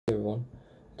everyone,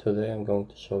 today I'm going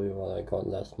to show you what I got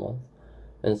last month,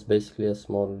 and it's basically a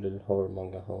small little horror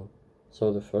manga haul.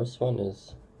 So the first one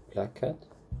is Black Cat,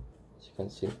 as you can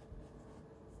see.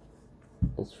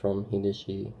 It's from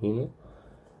Hideshi Hino,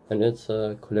 and it's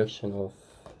a collection of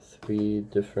 3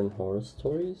 different horror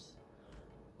stories.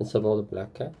 It's about a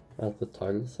black cat, as the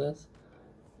title says,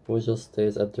 who just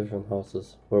stays at different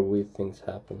houses where weird things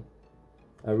happen.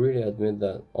 I really admit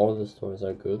that all the stories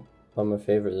are good, but my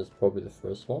favorite is probably the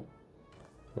first one.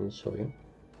 Let me show you.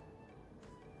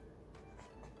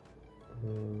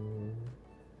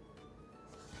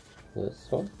 This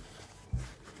one.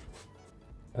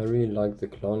 I really like the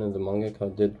clown, and the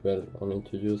mangaka did well on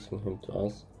introducing him to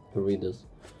us, the readers.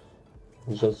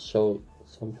 He just showed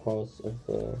some parts of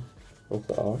the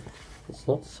art. It's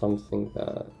not something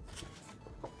that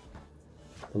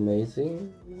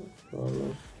amazing, I don't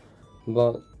know.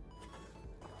 But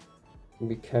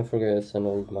we can't forget it's an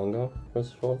old manga,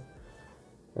 first of all,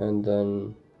 and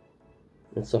then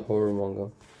it's a horror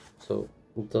manga, so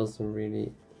it doesn't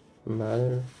really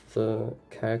matter the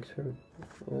character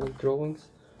drawings,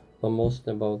 but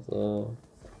mostly about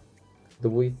the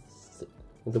weird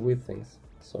things.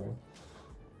 Sorry.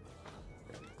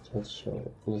 Just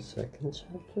show the second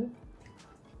chapter.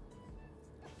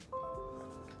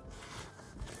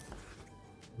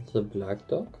 It's a black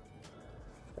dog.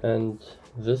 And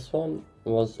this one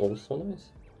was also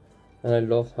nice, and I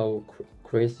love how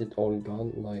crazy it all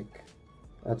got. Like,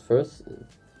 at first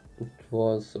it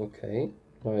was okay,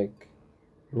 like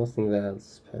nothing that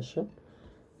special,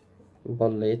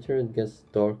 but later it gets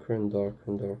darker and darker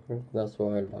and darker. That's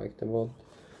what I liked about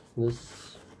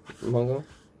this manga,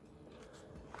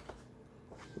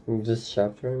 this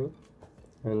chapter, I mean.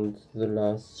 And the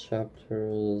last chapter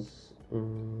is let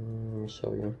me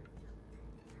show you.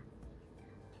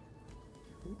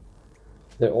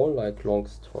 They're all like long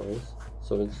stories,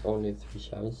 so it's only 3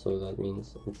 chapters, so that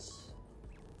means it's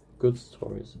good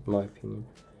stories in my opinion.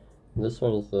 This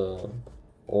one is the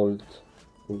old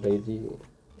lady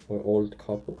or old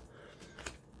couple.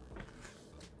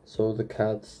 So the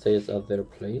cat stays at their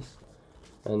place,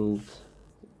 and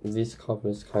this couple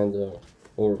is kinda,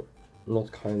 or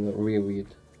not kinda, really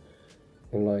weird,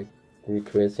 and like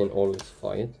recreating all this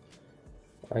fight.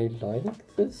 I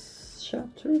like this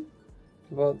chapter.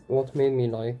 But what made me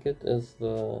like it is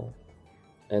the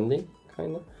ending,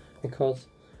 kinda, because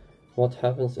what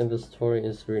happens in the story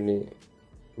is really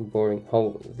boring.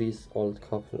 How these old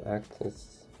couple act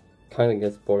is kinda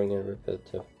gets boring and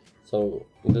repetitive. So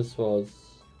this was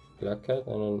Black Cat,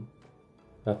 and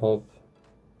I hope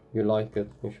you like it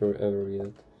if you ever read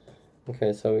it.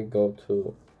 Okay, so we go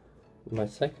to my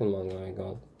second manga I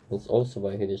got. It's also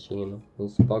by Hideshi Hino.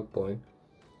 It's Bug Boy.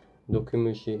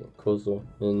 Dokimushi Kozo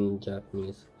in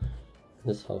Japanese.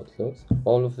 This is how it looks.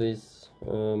 All of these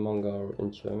manga are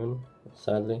in German,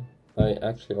 sadly. I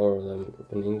actually ordered them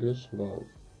in English, but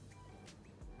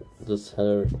the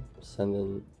seller sent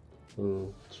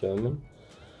in German.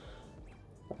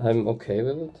 I'm okay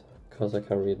with it, because I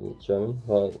can read in German,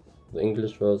 but the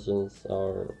English versions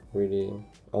are really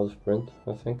out of print,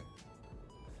 I think.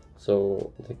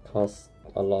 So they cost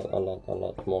a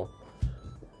lot more.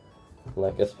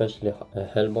 Like, especially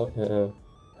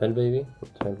Hellbaby,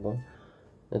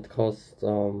 it costs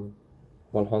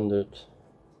 100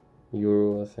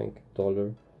 euro, I think,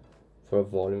 dollar for a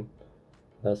volume.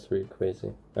 That's really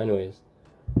crazy. Anyways,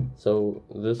 so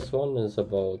this one is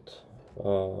about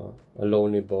a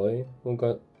lonely boy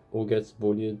who gets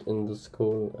bullied in the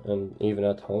school and even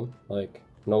at home. Like,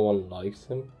 no one likes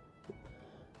him,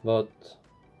 but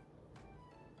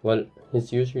well,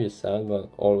 he's usually sad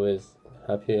but always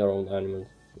happy around animals.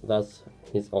 That's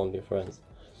his only friends.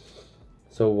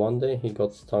 So one day he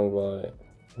got stung by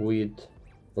weed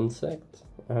insect.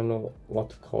 I don't know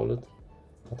what to call it,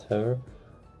 whatever.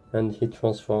 And he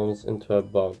transforms into a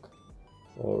bug,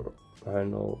 or I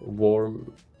don't know,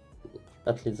 worm.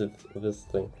 At least it's this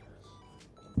thing.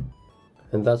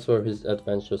 And that's where his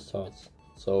adventure starts.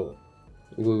 So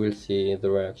we will see the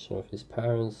reaction of his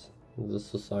parents, the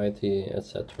society,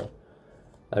 etc.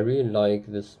 I really like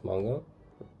this manga.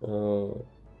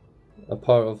 A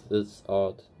part of this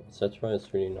art, etc.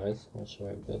 is really nice. I'll show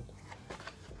you a bit.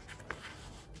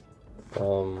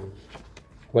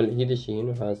 Well, Hideshi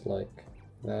Hino has like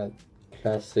that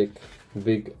classic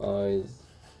big eyes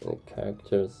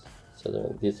characters,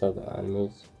 etc. These are the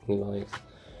animals he likes.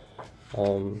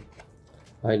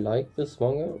 I like this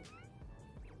manga,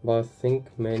 but I think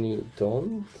many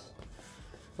don't,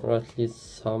 or at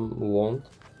least some won't,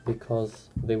 because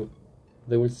they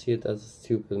will see it as a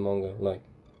stupid manga. Like,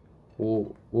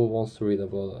 who wants to read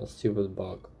about a stupid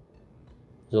bug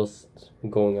just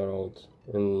going around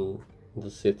in the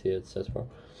city, etc.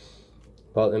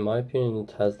 But in my opinion,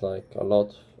 it has like a lot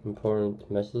of important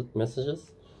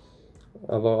messages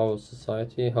about our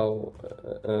society, how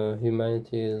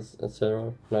humanity is,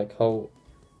 etc. Like how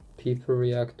people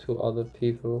react to other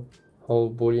people, how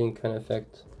bullying can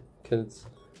affect kids,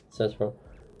 etc.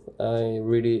 I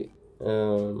really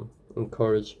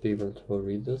encourage people to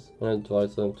read this and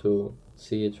advise them to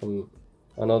see it from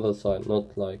another side,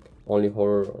 not like only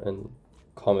horror and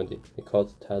comedy,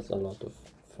 because it has a lot of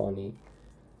funny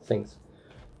things.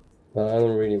 But I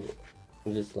don't really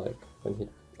dislike when he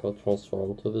got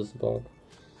transformed to this dog.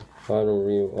 I don't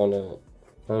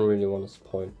really wanna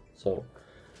spoil. So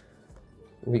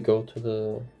we go to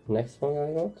the next one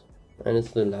I got, and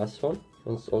it's the last one.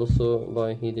 It's also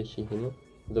by Hideshi Hino.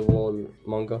 The whole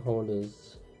Manga Haul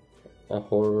is a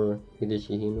horror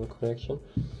Hideshi Hino collection,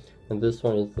 and this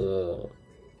one is the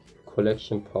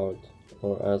collection part,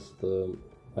 or as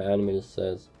my anime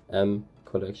says, M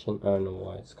collection. I don't know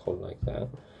why it's called like that.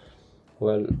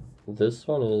 Well, this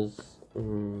one is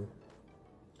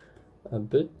a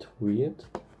bit weird.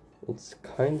 It's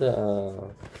kinda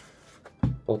a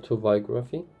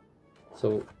autobiography.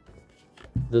 So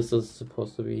this is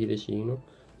supposed to be Hideshi Hino.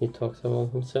 He talks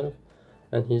about himself,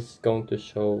 and he's going to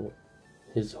show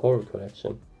his horror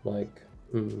collection. Like,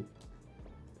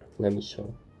 let me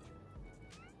show.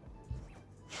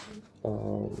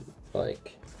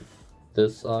 Like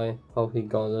this eye, how he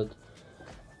got it,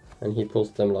 and he puts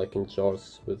them like in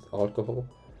jars with alcohol.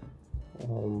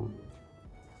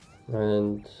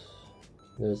 And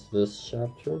there's this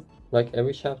chapter. Like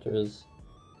every chapter is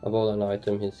about an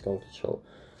item he's going to show,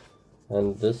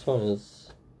 and this one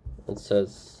is, it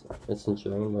says, it's in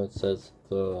German, but it says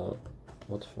the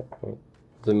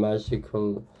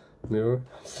magical mirror.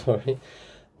 Sorry.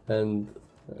 And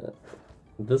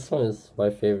this one is my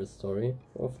favorite story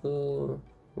of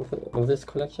this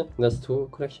collection. There's 2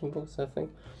 collection books, I think,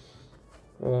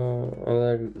 and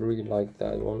I really like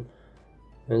that one.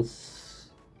 And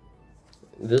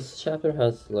this chapter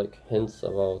has like hints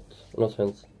about, not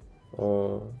hints,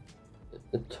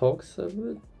 it talks a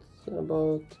bit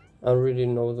about, I don't really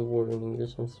know the word in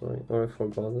English, I'm sorry, or I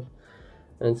forgot it.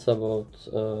 And it's about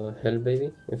Hell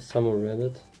Baby. If someone read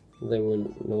it, they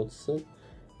will notice it.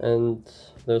 And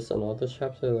there's another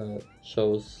chapter that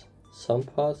shows some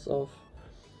parts of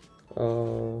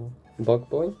Bug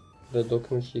Boy, the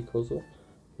Dokumichi Kozo.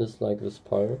 It's like the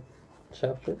Spire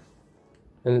chapter.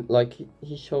 And like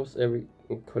he shows every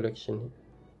collection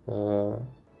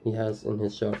he has in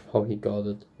his shop, how he got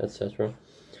it, etc.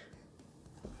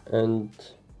 And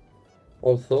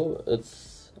although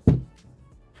it's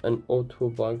an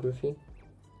autobiography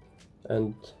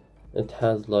and it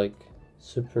has like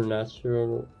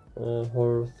supernatural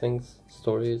horror things,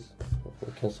 stories,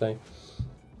 we can say,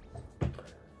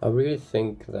 I really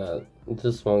think that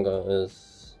this manga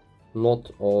is not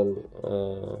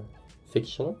all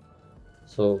fictional.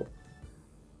 So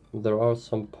there are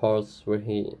some parts where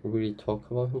he really talk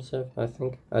about himself. I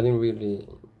think I don't really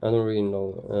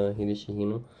know Hideshi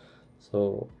Hino,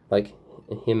 so like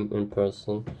him in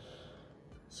person.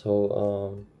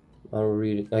 So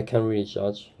I can't really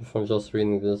judge from just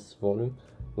reading this volume.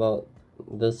 But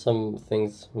there's some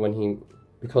things when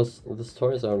because the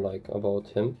stories are like about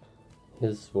him,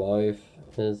 his wife,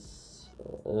 his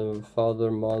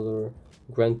father, mother,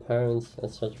 grandparents,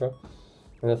 etc.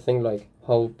 And I think like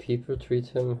how people treat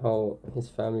him, how his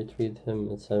family treat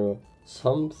him, etc.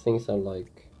 Some things are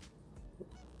like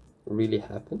really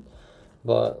happen,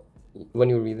 but when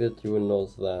you read it, you will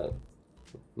notice that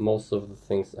most of the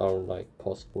things aren't like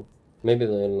possible. Maybe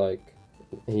they like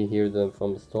he hear them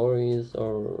from stories,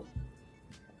 or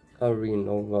I don't really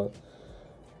know, but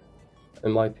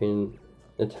in my opinion,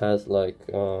 it has like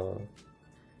a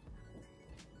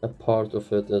part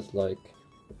of it is like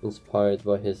inspired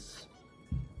by his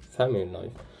family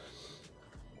life.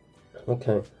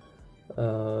 Okay,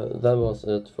 that was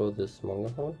it for this manga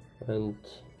haul, and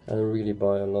I didn't really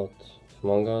buy a lot of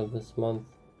manga this month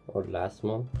or last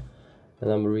month,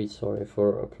 and I'm really sorry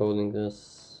for uploading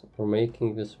this or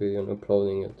making this video and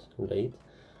uploading it late.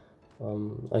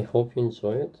 I hope you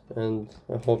enjoy it, and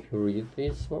I hope you read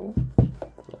these manga.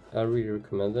 I really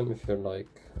recommend them if you're like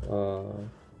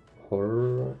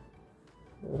horror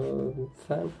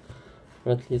fan,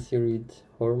 or at least you read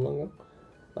horror manga.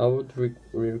 I would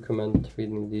recommend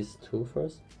reading these 2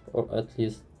 first, or at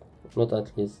least, not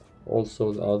at least,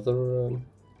 also the other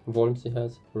volumes he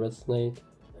has, Red Snake,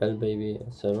 Hell Baby,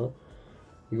 etc.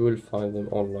 You will find them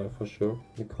online for sure,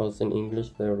 because in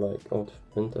English they're like out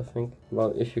of print, I think.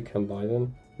 But if you can buy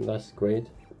them, that's great.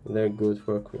 They're good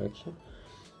for a collection.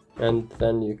 And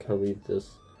then you can read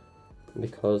this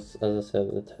because as I said,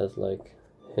 it has like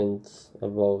hints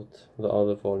about the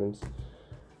other volumes.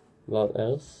 What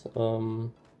else?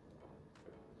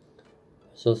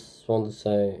 Just want to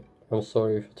say I'm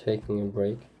sorry for taking a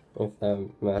break, if that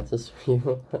matters for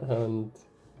you, and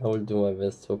I will do my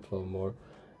best to upload more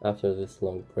after this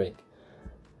long break.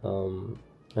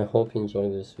 I hope you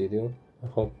enjoyed this video. I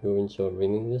hope you enjoyed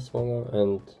reading this manga,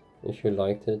 and if you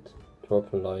liked it,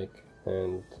 drop a like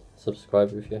and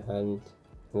subscribe if you hadn't,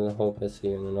 and I hope I see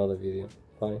you in another video.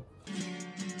 Bye.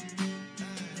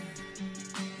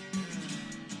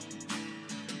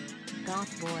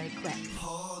 Goth Boy Clip.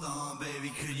 Hold on,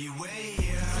 baby, could you wait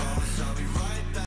here? Promise I'll be right